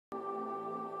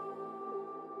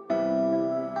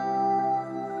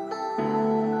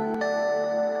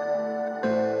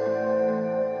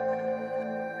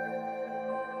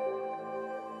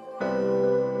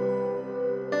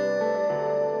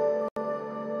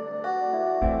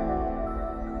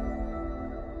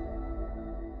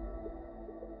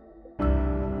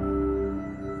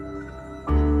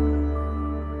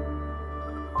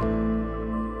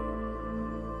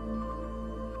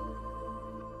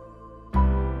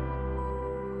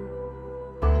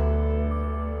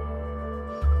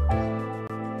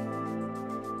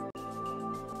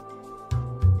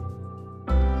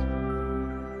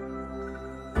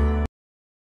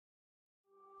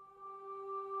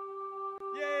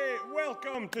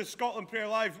Welcome to Scotland Prayer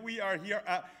Live. We are here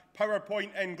at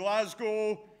PowerPoint in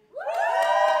Glasgow.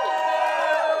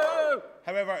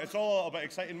 However, it's all a little bit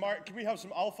exciting. Mark, can we have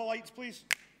some alpha lights, please?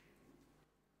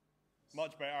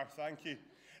 Much better, thank you.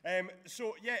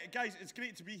 So, yeah, guys, it's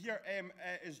great to be here.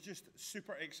 It is just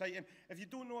super exciting. If you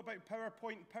don't know about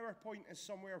PowerPoint, PowerPoint is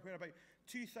somewhere where about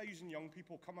 2,000 young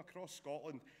people come across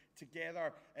Scotland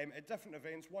together at different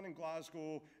events, one in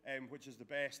Glasgow, which is the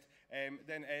best,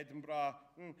 then Edinburgh,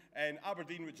 and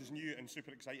Aberdeen, which is new and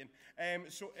super exciting.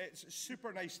 So it's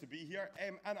super nice to be here,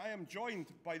 and I am joined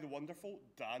by the wonderful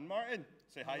Dan Martin.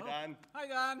 Say hi, Dan. Hi,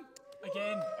 Dan.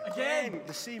 Again.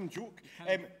 The same joke.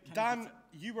 Dan,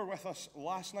 you were with us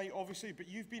last night, obviously, but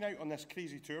you've been out on this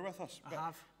crazy tour with us. I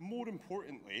have. More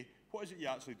importantly, what is it you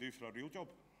actually do for a real job?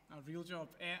 A real job.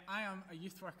 I am a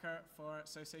youth worker for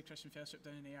Southside Christian Fellowship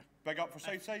down in Ayr. Big up for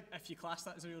Southside. If you class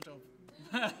that as a real job.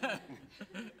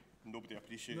 Nobody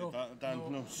appreciated that, Dan.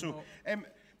 No. So,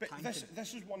 but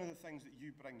this is one of the things that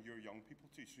you bring your young people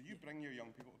to. So you bring your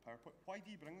young people to PowerPoint. Why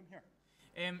do you bring them here?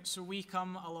 So we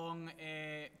come along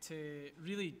to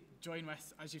really join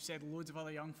with, as you've said, loads of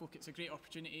other young folk. It's a great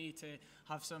opportunity to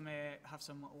have some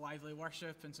lively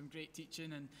worship and some great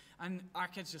teaching, and our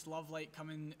kids just love like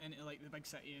coming into like the big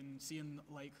city and seeing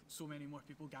like so many more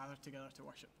people gathered together to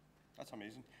worship. That's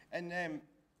amazing. And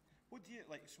what do you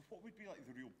like? So what would be like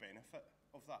the real benefit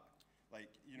of that? Like,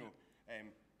 you know,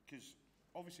 because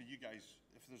obviously you guys,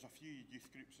 if there's a few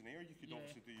youth groups in Ayr, you could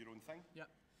obviously do your own thing. Yeah.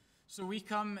 So we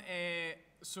come.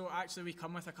 We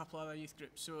come with a couple other youth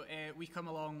groups. So we come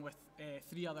along with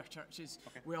 3 other churches.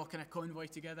 Okay. We all kind of convoy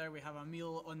together. We have a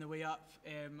meal on the way up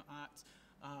at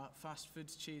a fast food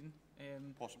chain.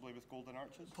 Possibly with golden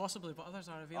arches. Possibly, but others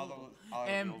are available.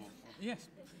 Yes.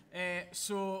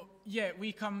 So yeah,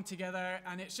 we come together,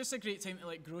 and it's just a great time to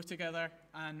like grow together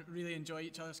and really enjoy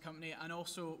each other's company. And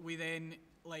also, we then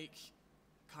like.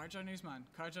 Car journeys, man.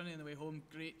 Car journey on the way home,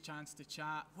 great chance to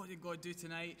chat. What did God do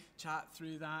tonight? Chat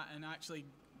through that, and actually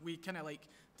we kind of like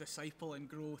disciple and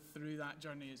grow through that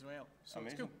journey as well. So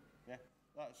amazing. It's cool. Yeah,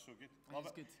 that's so good. Love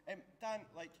it. Good. Dan,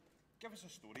 like, give us a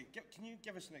story. Can you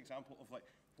give us an example of like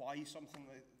why something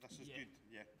like this is good?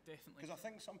 Yeah, definitely. Because I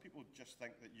think some people just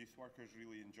think that youth workers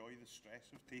really enjoy the stress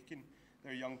of taking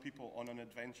their young people on an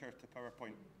adventure to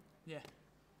PowerPoint. Yeah.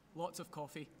 Lots of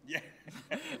coffee. Yeah.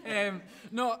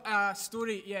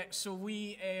 Story. Yeah. So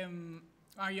we,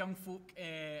 our young folk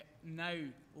now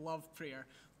love prayer,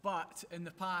 but in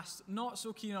the past, not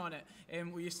so keen on it.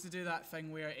 We used to do that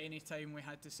thing where any time we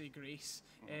had to say grace,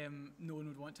 no one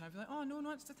would want to. I'd be like, oh, no one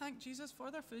wants to thank Jesus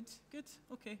for their food. Good,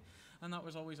 okay. And that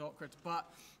was always awkward. But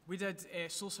we did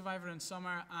Soul Survivor in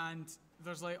summer, and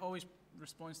there's like always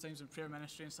response times and prayer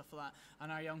ministry and stuff like that. And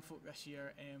our young folk this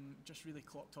year just really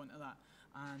clocked onto that.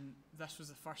 And this was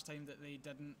the first time that they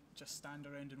didn't just stand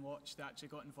around and watch. They actually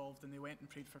got involved and they went and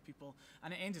prayed for people.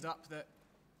 And it ended up that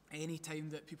any time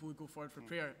that people would go forward for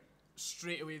prayer,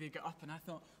 straight away they get up, and I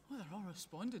thought, oh, they're all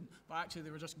responding. But actually they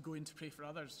were just going to pray for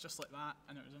others, just like that.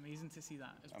 And it was amazing to see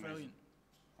that. It's brilliant.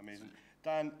 Amazing.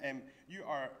 Dan, you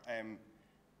are,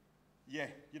 you're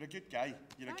a good guy.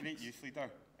 You're Thanks. A great youth leader.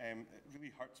 It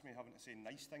really hurts me having to say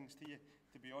nice things to you,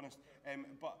 to be honest.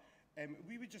 But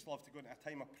we would just love to go into a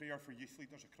time of prayer for youth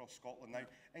leaders across Scotland now.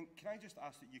 And can I just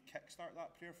ask that you kickstart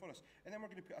that prayer for us? And then we're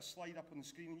going to put a slide up on the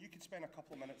screen, and you can spend a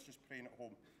couple of minutes just praying at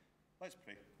home. Let's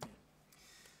pray.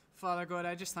 Father God,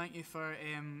 I just thank you for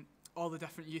all the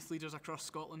different youth leaders across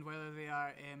Scotland, whether they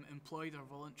are employed or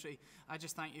voluntary. I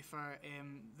just thank you for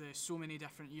the so many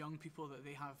different young people that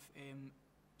they have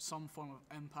some form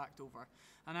of impact over.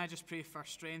 And I just pray for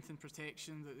strength and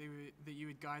protection, that you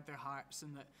would guard their hearts,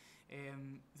 and that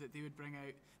they would bring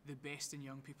out the best in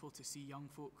young people to see young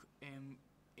folk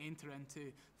enter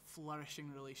into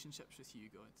flourishing relationships with you,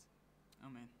 God.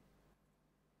 Amen.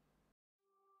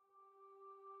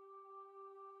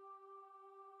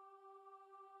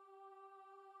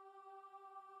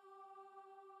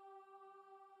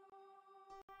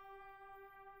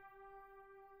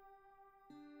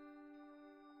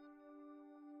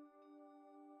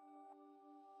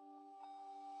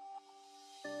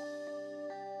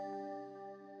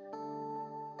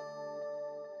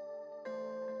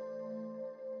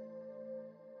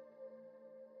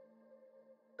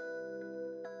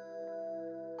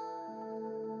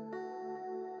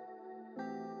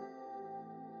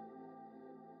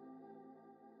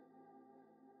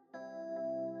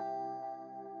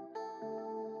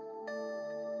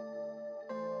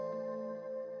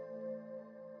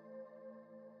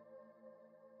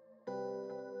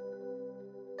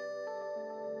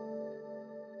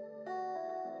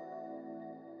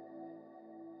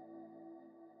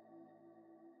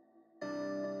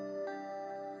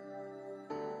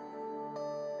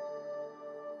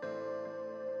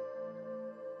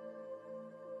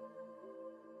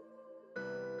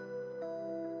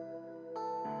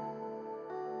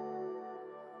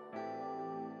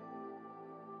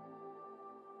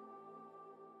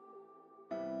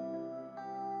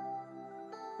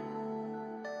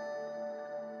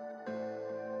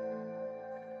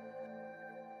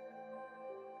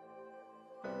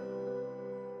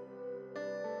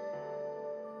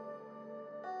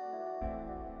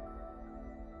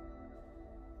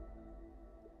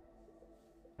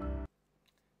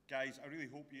 guys. I really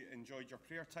hope you enjoyed your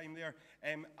prayer time there.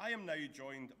 I am now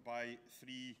joined by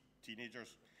 3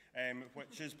 teenagers,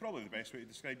 which is probably the best way to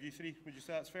describe you 3. Would you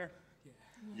say that's fair?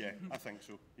 Yeah, I think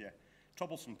so, yeah.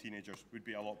 Troublesome teenagers would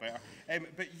be a lot better.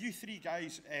 But you 3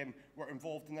 guys were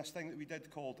involved in this thing that we did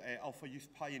called Alpha Youth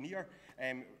Pioneer.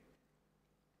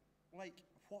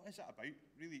 What is it about,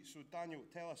 really? So, Daniel,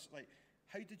 tell us,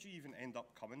 how did you even end up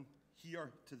coming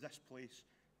here to this place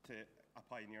to a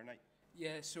Pioneer Night?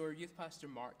 Yeah, so our youth pastor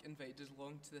Mark invited us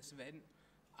along to this event,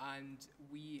 and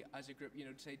we as a group,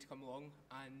 decided to come along.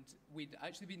 And we'd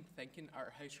actually been thinking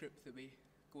our house group that we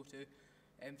go to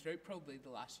throughout probably the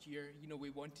last year, we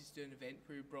wanted to do an event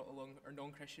where we brought along our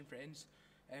non-Christian friends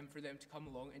for them to come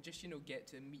along and just, get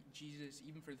to meet Jesus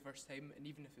even for the first time. And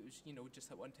even if it was, just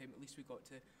that one time, at least we got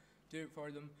to do it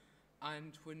for them.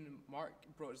 And when Mark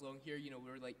brought us along here,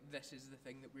 we were like, this is the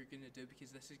thing that we're going to do,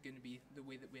 because this is going to be the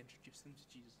way that we introduce them to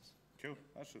Jesus. Cool,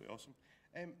 that's really awesome.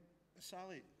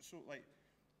 Sally, so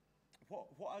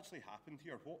what actually happened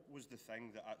here? What was the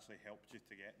thing that actually helped you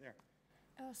to get there?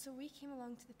 So we came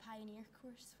along to the Pioneer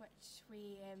course, which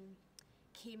we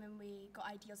came and we got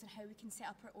ideas on how we can set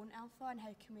up our own alpha and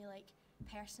how can we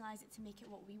personalise it to make it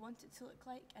what we want it to look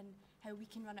like, and how we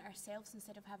can run it ourselves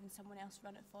instead of having someone else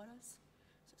run it for us.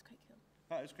 So it's quite cool.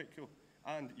 That is quite cool.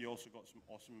 And you also got some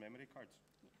awesome memory cards.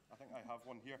 Yeah. I think I have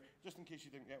one here, just in case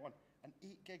you didn't get one. An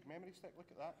 8 gig memory stick, look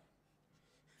at that.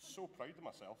 So proud of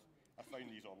myself. I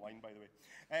found these online, by the way.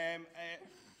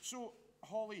 So,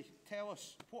 Holly, tell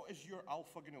us, what is your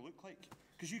alpha going to look like?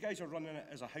 Because you guys are running it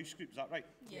as a house group, is that right?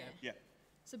 Yeah. Yeah.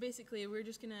 So basically, we're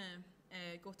just going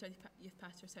to go to our youth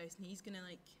pastor's house, and he's going to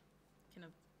kind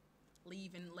of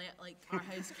leave and let our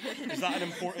house group. Is that an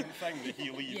important thing that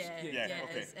he leaves? Yeah,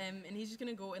 okay. it is. And he's just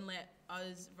going to go and let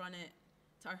us run it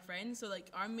to our friends. So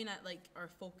our main our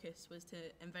focus was to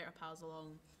invite our pals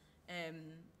along,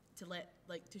 to let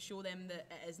to show them that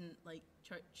it isn't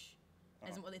church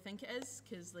isn't what they think it is,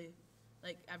 because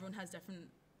everyone has different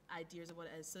ideas of what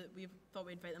it is. So we thought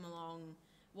we'd invite them along,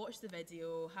 watch the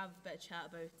video, have a bit of chat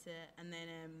about it, and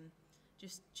then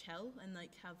just chill and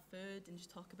have food and just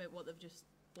talk about what they've just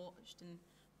watched, and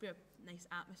be a nice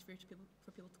atmosphere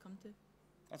for people to come to.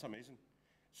 That's amazing.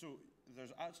 So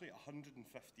there's actually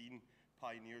 115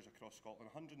 pioneers across Scotland,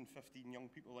 115 young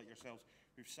people like yourselves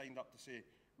who've signed up to say,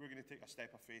 we're going to take a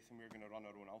step of faith and we're going to run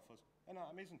our own alphas. Isn't that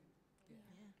amazing? Yeah.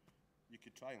 You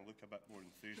could try and look a bit more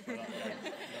enthused for that.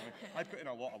 I put in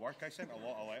a lot of work. I sent a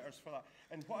lot of letters for that.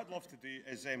 And what I'd love to do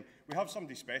is, we have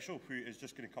somebody special who is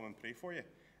just going to come and pray for you.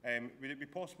 Would it be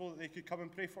possible that they could come and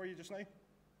pray for you just now?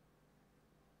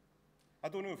 I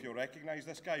don't know if you'll recognise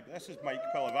this guy, but this is Mike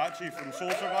Pilavacci from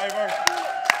Soul Survivor.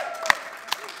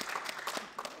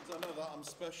 I don't know that I'm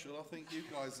special. I think you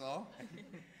guys are.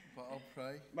 But I'll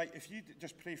pray. Mike, if you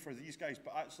just pray for these guys,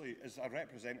 but actually as a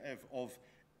representative of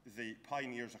the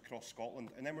pioneers across Scotland,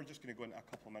 and then we're just going to go into a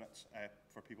couple of minutes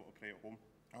for people to pray at home.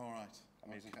 All right.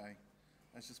 Amazing. Okay.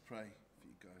 Let's just pray for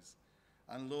you guys.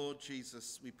 And Lord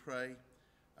Jesus, we pray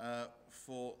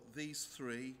for these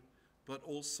 3, but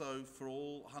also for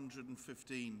all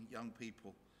 115 young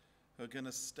people who are going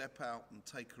to step out and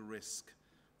take a risk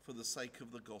for the sake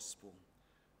of the gospel,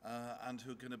 and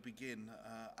who are going to begin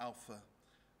Alpha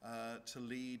to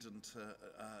lead and to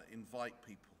invite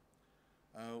people.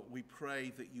 We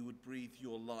pray that you would breathe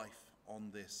your life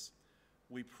on this.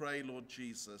 We pray, Lord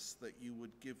Jesus, that you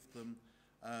would give them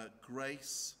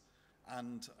grace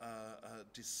and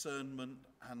discernment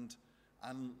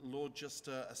and Lord, just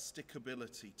a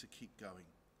stickability to keep going.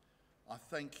 I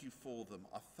thank you for them.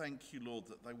 I thank you, Lord,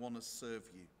 that they want to serve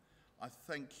you. I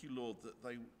thank you, Lord, that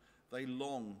they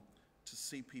long to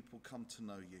see people come to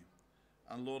know you.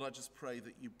 And Lord, I just pray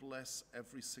that you bless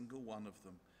every single one of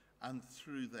them, and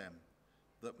through them,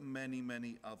 that many,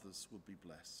 many others will be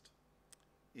blessed.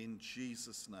 In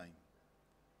Jesus' name,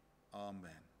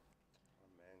 amen.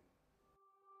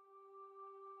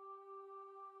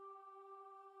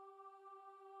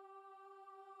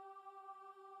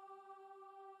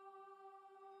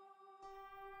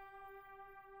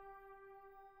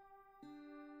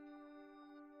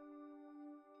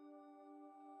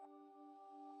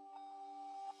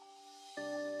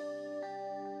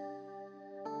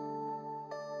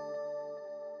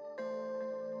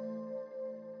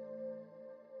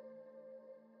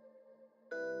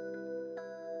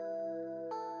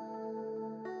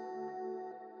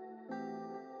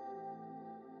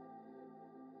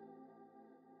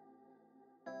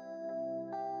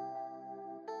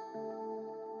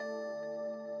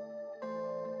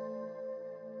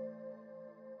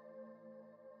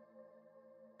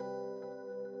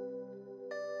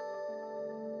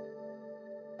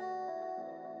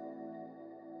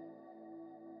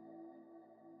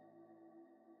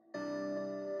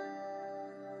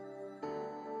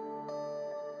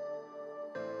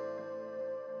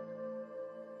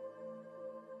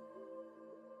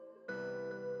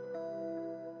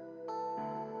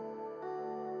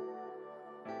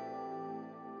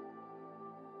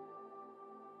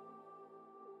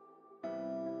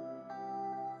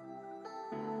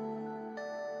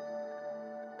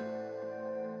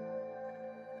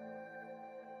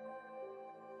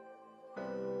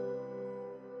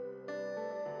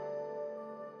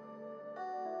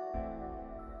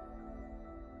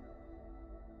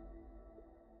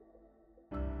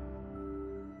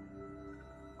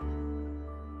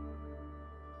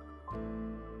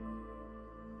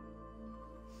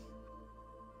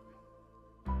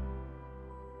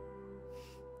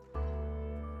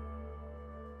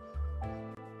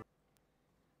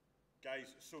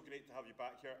 guys, so great to have you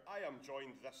back here. I am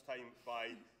joined this time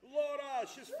by Laura.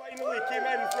 She's finally came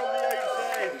in from the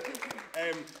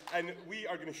outside. And we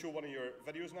are going to show one of your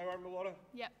videos now, aren't we, Laura?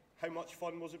 Yep, How much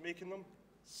fun was it making them?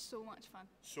 so much fun.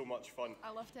 So much fun.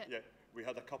 I loved it. Yeah, we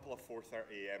had a couple of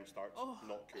 4:30 a.m. starts. Oh.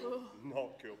 Not cool.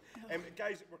 Not cool.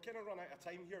 Guys, we're kind of run out of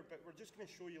time here, but we're just going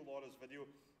to show you Laura's video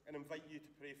and invite you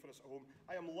to pray for us at home.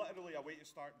 I am literally away to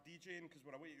start DJing because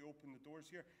we're away to open the doors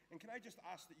here. And can I just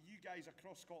ask that you guys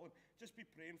across Scotland just be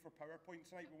praying for PowerPoint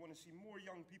tonight? We want to see more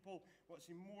young people. We want to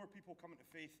see more people coming to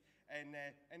faith. And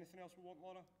anything else we want,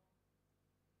 Laura?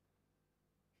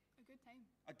 A good time.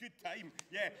 A good time,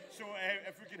 yeah. So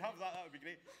if we can have that, that would be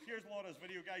great. Here's Laura's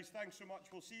video, guys. Thanks so much.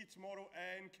 We'll see you tomorrow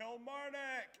in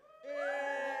Kilmarnock.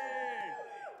 Yay!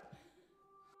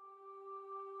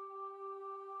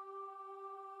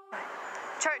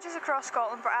 Churches across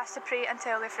Scotland were asked to pray and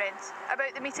tell their friends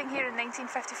about the meeting here in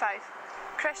 1955.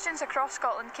 Christians across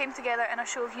Scotland came together in a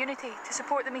show of unity to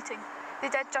support the meeting. They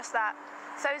did just that.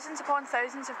 Thousands upon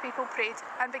thousands of people prayed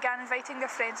and began inviting their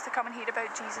friends to come and hear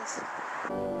about Jesus.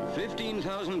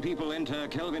 15,000 people enter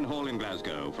Kelvin Hall in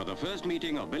Glasgow for the first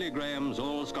meeting of Billy Graham's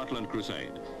All Scotland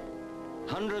Crusade.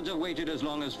 Hundreds have waited as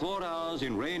long as 4 hours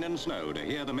in rain and snow to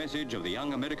hear the message of the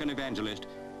young American evangelist.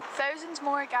 Thousands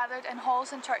more gathered in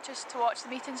halls and churches to watch the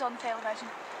meetings on television.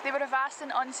 They were a vast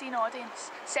and unseen audience,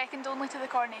 second only to the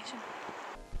coronation.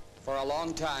 For a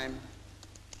long time,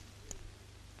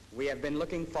 we have been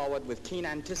looking forward with keen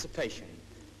anticipation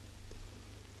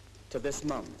to this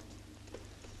moment.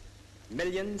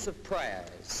 Millions of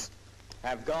prayers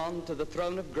have gone to the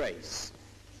throne of grace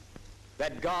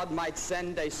that God might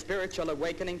send a spiritual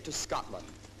awakening to Scotland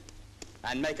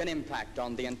and make an impact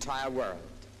on the entire world.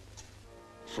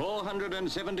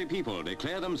 470 people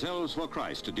declare themselves for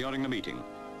Christ during the meeting,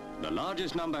 the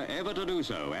largest number ever to do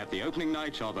so at the opening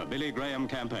night of a Billy Graham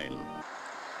campaign.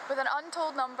 With an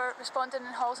untold number responding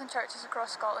in halls and churches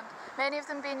across Scotland, many of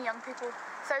them being young people,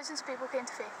 thousands of people came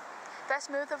to faith. This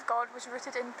move of God was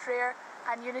rooted in prayer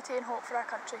and unity and hope for our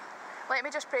country. Let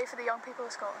me just pray for the young people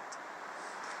of Scotland.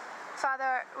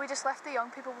 Father, we just lift the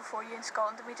young people before you in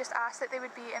Scotland, and we just ask that they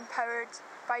would be empowered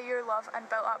by your love and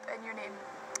built up in your name.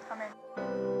 Amen.